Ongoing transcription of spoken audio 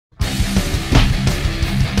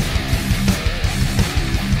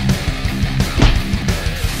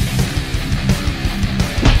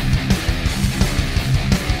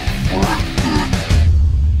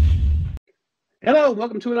Hello,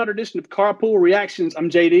 welcome to another edition of Carpool Reactions. I'm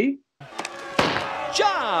JD.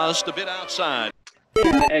 Just a bit outside.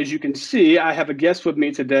 And as you can see, I have a guest with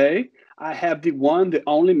me today. I have the one, the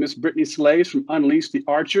only Miss Brittney Slayes from Unleash the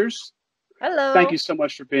Archers. Hello. Thank you so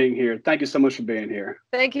much for being here. Thank you so much for being here.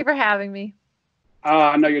 Thank you for having me.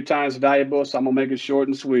 I know your time is valuable, so I'm going to make it short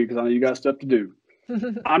and sweet because I know you got stuff to do.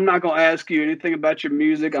 I'm not going to ask you anything about your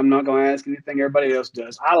music. I'm not going to ask anything everybody else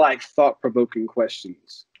does. I like thought-provoking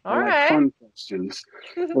questions. All I like right. fun questions.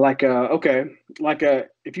 If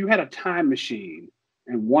you had a time machine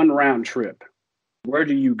and one round trip, where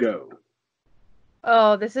do you go?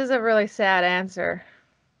 Oh, this is a really sad answer.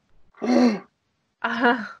 I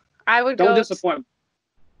would Don't go. disappoint.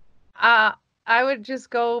 I would just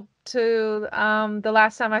go to the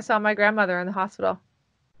last time I saw my grandmother in the hospital.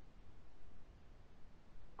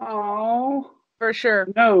 Oh, For sure.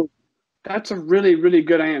 no, that's a really, really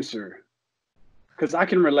good answer because I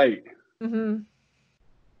can relate. Mm-hmm.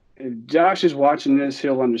 If Josh is watching this,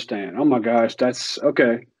 he'll understand. Oh my gosh, that's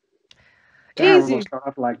okay. Damn, Easy. we're gonna start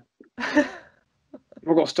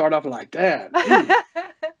off like that. Mm.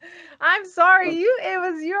 I'm sorry. It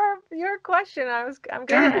was your question. I'm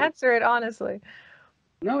gonna answer it honestly.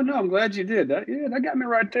 No, I'm glad you did that. Yeah, that got me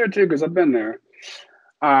right there too, because I've been there.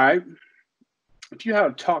 All right. If you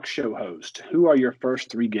have a talk show host, who are your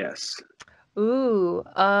first three guests? Ooh,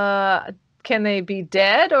 can they be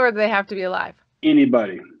dead or do they have to be alive?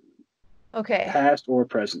 Anybody. Okay. Past or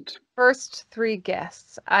present. First three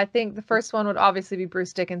guests. I think the first one would obviously be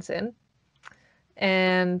Bruce Dickinson.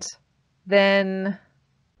 And then,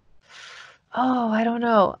 I don't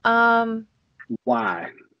know. Why?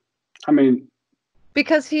 I mean,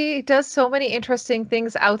 because he does so many interesting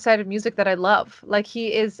things outside of music that I love. Like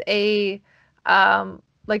he is one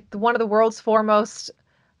of the world's foremost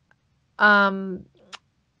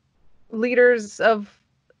leaders of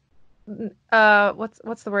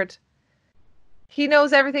what's the word? He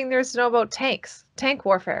knows everything there is to know about tank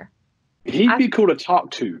warfare. He'd be cool to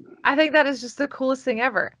talk to. I think that is just the coolest thing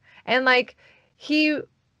ever. And like I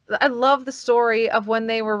love the story of when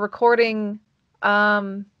they were recording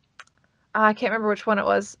I can't remember which one it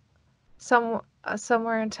was.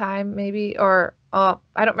 Somewhere in Time maybe, or I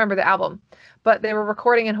don't remember the album. But they were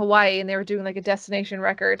recording in Hawaii and they were doing like a destination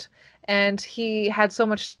record, and he had so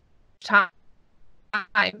much time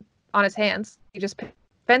on his hands. He just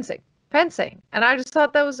fencing. And I just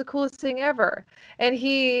thought that was the coolest thing ever. And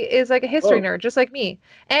he is like a history nerd, just like me.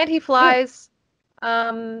 And he flies.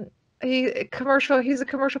 He's a commercial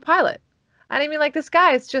pilot. And I mean, like, this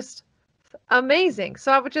guy is just amazing.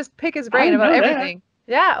 So I would just pick his brain about everything.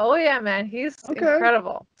 Yeah. Oh yeah, man. He's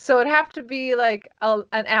incredible. So it'd have to be like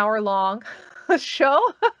an hour long show.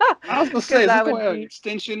 I was gonna say, is this going to have an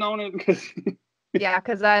extension on it? Yeah,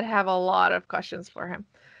 because I'd have a lot of questions for him.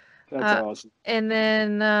 That's awesome. And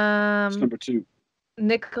then number two,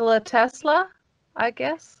 Nikola Tesla, I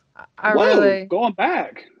guess. Going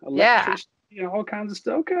back. Yeah. All kinds of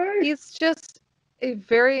stuff. Okay. He's just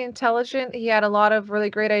very intelligent. He had a lot of really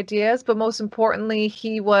great ideas, but most importantly,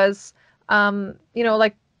 he was,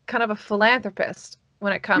 like kind of a philanthropist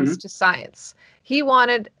when it comes to science. He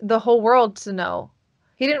wanted the whole world to know.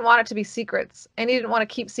 He didn't want it to be secrets, and he didn't want to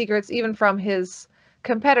keep secrets even from his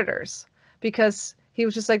competitors, because he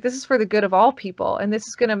was just like, this is for the good of all people, and this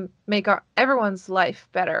is going to make everyone's life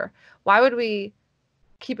better. Why would we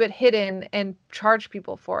keep it hidden and charge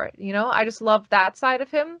people for it? I just love that side of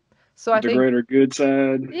him. So I think the greater good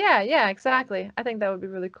side. Yeah, exactly. I think that would be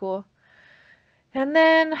really cool. And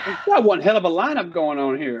then we got one hell of a lineup going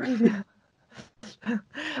on here.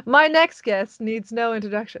 My next guest needs no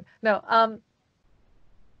introduction. No,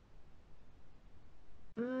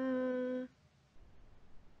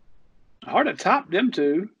 hard to top them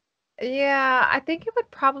two. Yeah, I think it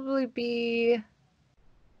would probably be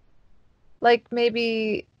like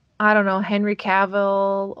maybe, I don't know, Henry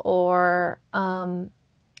Cavill, or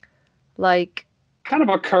like kind of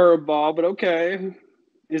a curveball, but okay.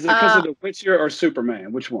 Is it because of The Witcher or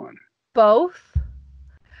Superman? Which one? Both.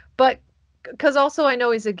 But because also I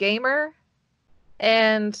know he's a gamer,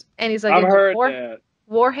 and he's like I've heard that.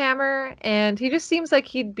 Warhammer, and he just seems like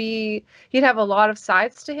he'd have a lot of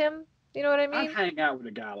sides to him. You know what I mean? I'd hang out with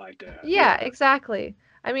a guy like that. Yeah, exactly.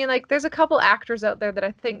 I mean, like, there's a couple actors out there that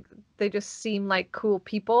I think they just seem like cool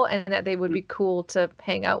people, and that they would be cool to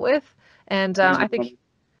hang out with. And I think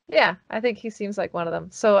he seems like one of them.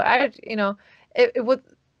 So it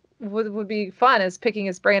would be fun as picking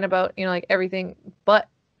his brain about, like everything but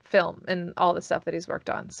film and all the stuff that he's worked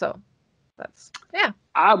on. So that's, yeah.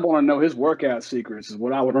 I want to know his workout secrets is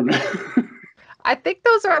what I want to know. I think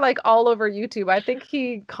those are like all over YouTube. I think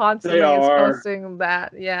he They constantly is are. posting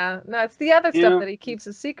that. Yeah. No, it's the other stuff Him, that he keeps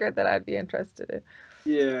a secret that I'd be interested in.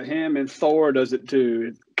 yeah, him and Thor does it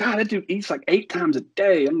too. God, that dude eats like 8 times a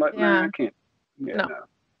day. I'm like, man, I Yeah. can't. Yeah, No,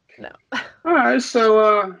 no. no. All right,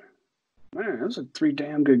 so man, those are three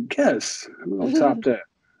damn good guesses. I'm gonna top that.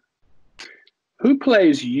 Who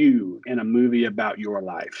plays you in a movie about your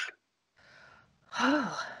life?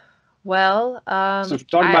 Well, So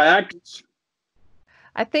talk about actors.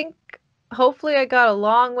 I think hopefully I got a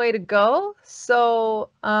long way to go. So,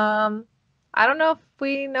 I don't know if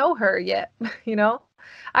we know her yet, you know?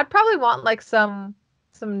 I'd probably want like some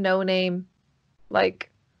no name, like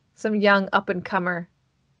some young up and comer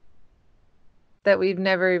that we've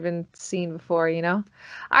never even seen before, you know?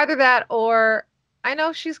 Either that or I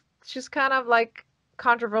know she's kind of like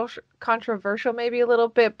controversial maybe a little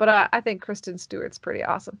bit, but I think Kristen Stewart's pretty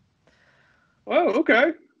awesome. Oh,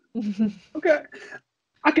 okay, okay.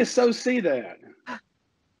 I can so see that.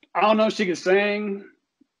 I don't know if she can sing,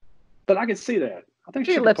 but I can see that. I think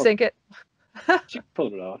She she can could lip pull. sync it. She could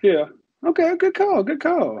pull it off. Yeah. Okay. Good call. Good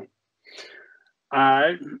call. All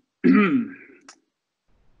right.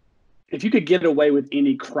 If you could get away with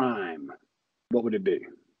any crime, what would it be?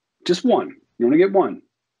 Just one. You only get one.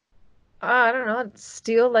 I don't know,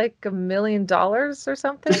 steal like $1 million or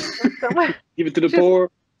something from somewhere. Give it to the Just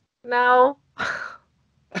poor. no.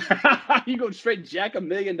 You go straight jack $1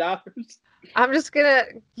 million. I'm just gonna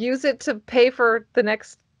use it to pay for the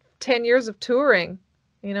next 10 years of touring.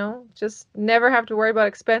 You know, just never have to worry about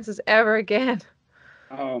expenses ever again.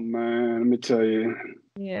 Oh man, let me tell you,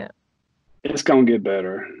 Yeah, it's gonna get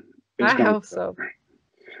better. It's I gonna hope get so.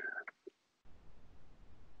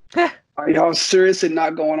 better. Are y'all seriously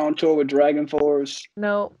not going on tour with Dragon Force?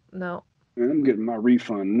 No, no. Man, I'm getting my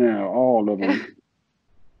refund now, all of them.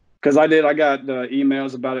 Because I got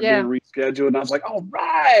emails about it being Yeah, rescheduled, and I was like, "All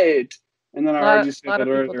right." And then I heard you say lot that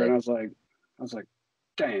of people earlier, and did. I was like,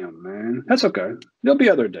 "Damn, man, that's okay. There'll be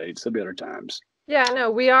other dates. There'll be other times. Yeah,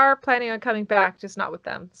 no, we are planning on coming back, just not with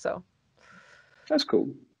them. So, That's cool.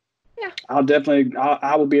 yeah.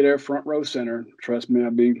 I will be there front row center. Trust me,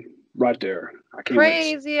 I'll be right there. I can't wait to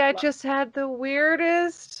see Crazy. I it. just had the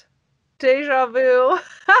weirdest deja vu.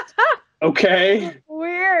 Okay,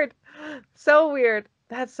 Weird. So weird.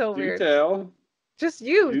 That's so do weird. tell. Just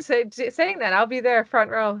you Do saying that. I'll be there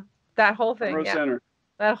front row. That whole front thing. row Yeah. center.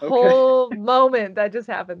 That Okay. whole moment that just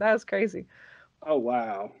happened. That was crazy. Oh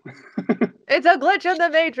wow. It's a glitch in the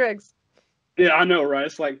matrix. Yeah, I know, right?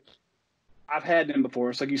 It's like I've had them before.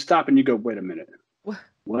 It's like you stop and you go, "Wait a minute,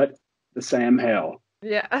 what the Sam hell?"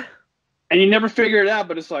 Yeah. And you never figure it out,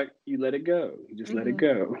 but it's like you let it go. You just let it hmm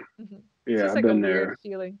go. hmm It's Yeah, just I've like a been weird there.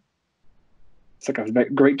 feeling. It's like a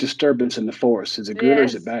great disturbance in the force. Is it good or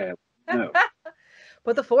is it Yes. bad? No.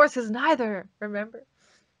 But the force is neither, remember?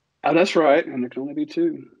 Oh, that's right. And there can only be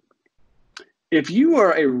two. If you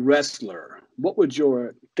were a wrestler, what would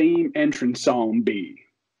your theme entrance song be?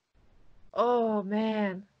 Oh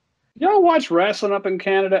man. Y'all watch wrestling up in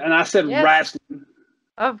Canada? And I said Yes. wrestling.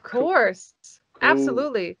 Of Cool. course. Cool.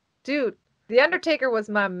 Absolutely. Dude, The Undertaker was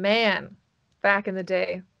my man back in the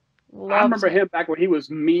day. I Loved remember him. him back when he was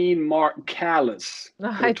Mean Mark Callis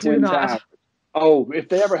No, for the I do Twin Towers. not. Oh, if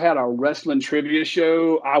they ever had a wrestling trivia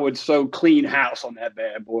show, I would so clean house on that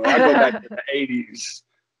bad boy. I go back to the 80s.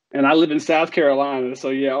 And I live in South Carolina, so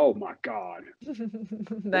yeah, oh my God. What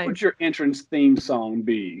would Nice. your entrance theme song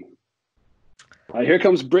be? Here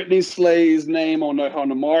comes Brittney Slayes' name on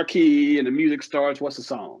the marquee, and the music starts. What's the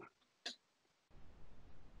song?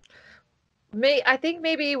 I think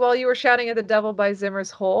maybe while you were shouting at the devil by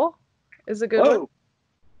Zimmer's Hole is a good one.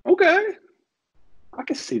 Whoa, okay, I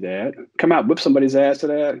can see that. Come out, whip somebody's ass to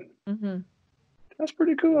that. hmm That's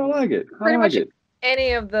pretty cool. I like it. I Pretty like much it.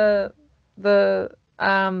 any of the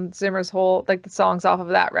Zimmer's Hole, like the songs off of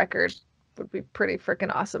that record would be pretty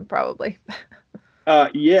freaking awesome, probably.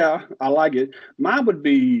 Yeah, I like it. Mine would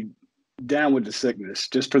be Down with the Sickness,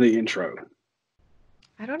 just for the intro.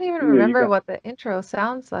 I don't even You know, you remember got. what the intro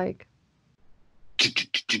sounds like.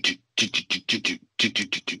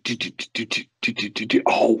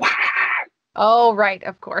 Oh wow, Oh, right,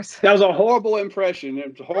 of course. that was a horrible impression.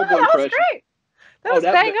 It was a No, horrible that was impression. great. That Oh, was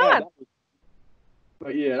bang that on. was,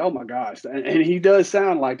 but yeah, oh my gosh, and he does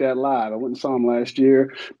sound like that live. I went and saw him last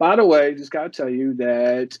year. By the way, just gotta tell you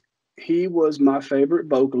that he was my favorite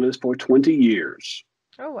vocalist for 20 years.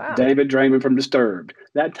 Oh, wow. David Draymond from Disturbed.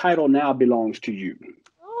 That title now belongs to you.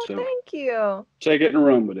 Oh, So thank you. take it and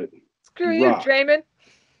run with it. Screw You you, rock. Draymond.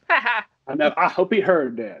 Haha. I know. I hope he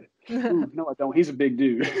heard that. Ooh, no, I don't. He's a big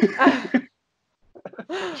dude.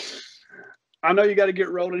 I know you got to get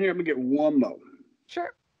rolling here. I'm gonna get one more.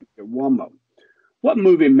 Sure. Get one more. What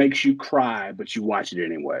movie makes you cry, but you watch it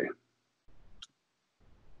anyway?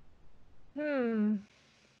 Hmm.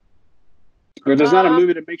 If there's not a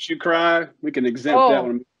movie that makes you cry, we can exempt that Oh,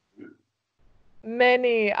 one.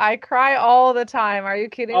 many. I cry all the time. Are you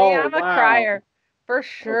kidding me? Oh, I'm a wow. crier for Oh,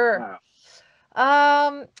 sure. wow.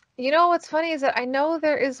 Um, what's funny is that I know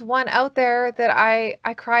there is one out there that I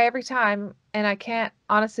cry every time, and I can't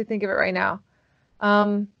honestly think of it right now.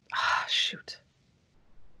 Shoot.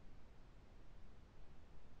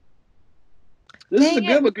 This is a Dang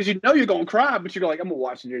good it. one because you know you're going to cry, but you're like, I'm going to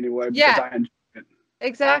watch it anyway because Yeah, I enjoy it.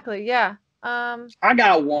 exactly. Yeah. I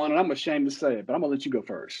got one, and I'm ashamed to say it, but I'm going to let you go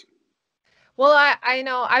first. Well, I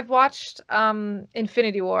know I've watched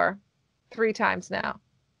Infinity War 3 times now,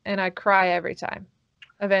 and I cry every time.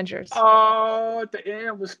 Avengers. Oh, at the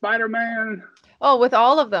end with Spider-Man. Oh, with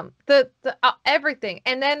all of them, the everything,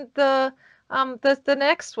 and then the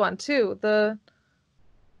next one too, the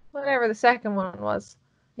whatever the second one was,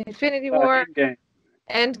 Infinity War, Endgame.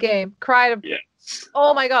 Endgame. Cried. Yes.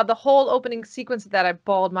 Oh my God, the whole opening sequence of that, I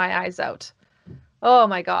bawled my eyes out. Oh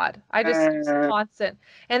my God, it was Uh, constant.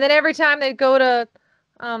 And then every time they go to,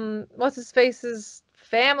 what's his face's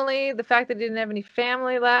family, the fact that he didn't have any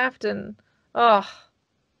family left, and oh,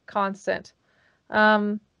 constant.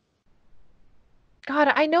 Um,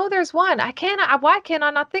 God, I know there's one. Why can't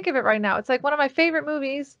I not think of it right now? It's like one of my favorite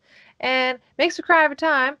movies and makes me cry every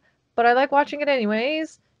time, but I like watching it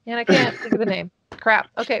anyways, and I can't think of the name. Crap.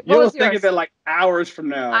 Okay, what you'll was think of yours? it like hours from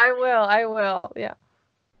now. I will. Yeah.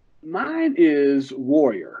 Mine is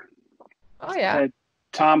Warrior. Oh yeah. Had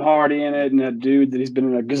Tom Hardy in it and that dude that he's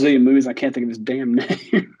been in a gazillion movies. I can't think of his damn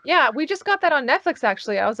name. Yeah, we just got that on Netflix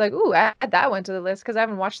actually. I was like, ooh, add that one to the list because I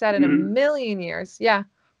haven't watched that in a Mhm. million years. Yeah.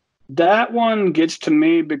 That one gets to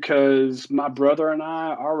me because my brother and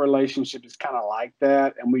our relationship is kind of like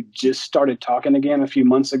that, and we just started talking again a few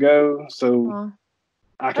months ago, so Oh,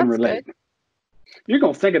 I can that's relate. good. You're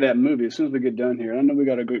gonna think of that movie as soon as we get done here. I know we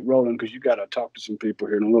got to get rolling because you got to talk to some people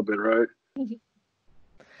here in a little bit, right?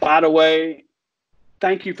 By the way,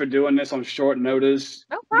 thank you for doing this on short notice,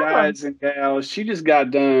 No problem. guys and gals. She just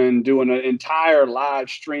got done doing an entire live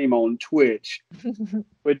stream on Twitch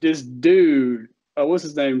with this dude. What's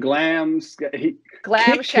his name? Glams. He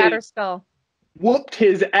Glam kicked his Shatterskull. whooped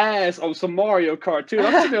his ass on some Mario Kart too.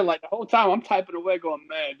 I'm sitting there like the whole time I'm typing away, going,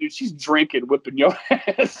 "Man, dude, she's drinking, whipping your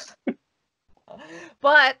ass."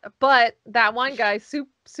 But that one guy, Soup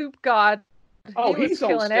God, Oh, he was he's on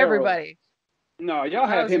killing steroids. everybody. No, y'all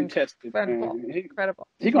That have was him tested, incredible. man. Incredible.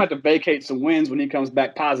 He gonna have to vacate some wins when he comes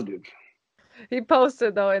back positive. He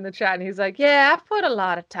posted though in the chat and he's like, "Yeah, I've put a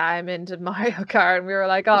lot of time into Mario Kart." And we were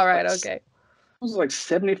like, "All right, okay." It was like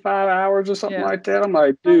 75 hours or something Yeah. like that. I'm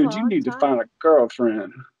like, A dude, you long need to time. find a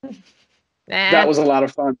girlfriend. Nah. That was a lot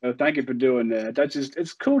of fun, though. Thank you for doing that.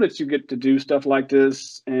 It's cool that you get to do stuff like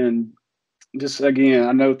this. And just again,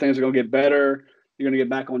 I know things are gonna get better. You're gonna get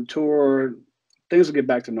back on tour. Things will get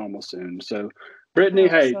back to normal soon. So, I Brittney,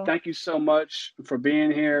 hope hey, so. thank you so much for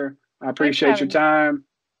being here. I Thanks for appreciate your having me. time.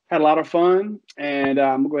 Had a lot of fun, and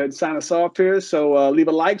I'm gonna go ahead and sign us off here. So, leave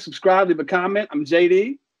a like, subscribe, leave a comment. I'm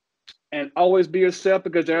JD, and always be yourself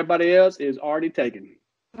because everybody else is already taken.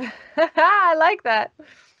 I like that.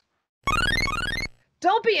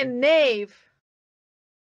 Don't be a knave.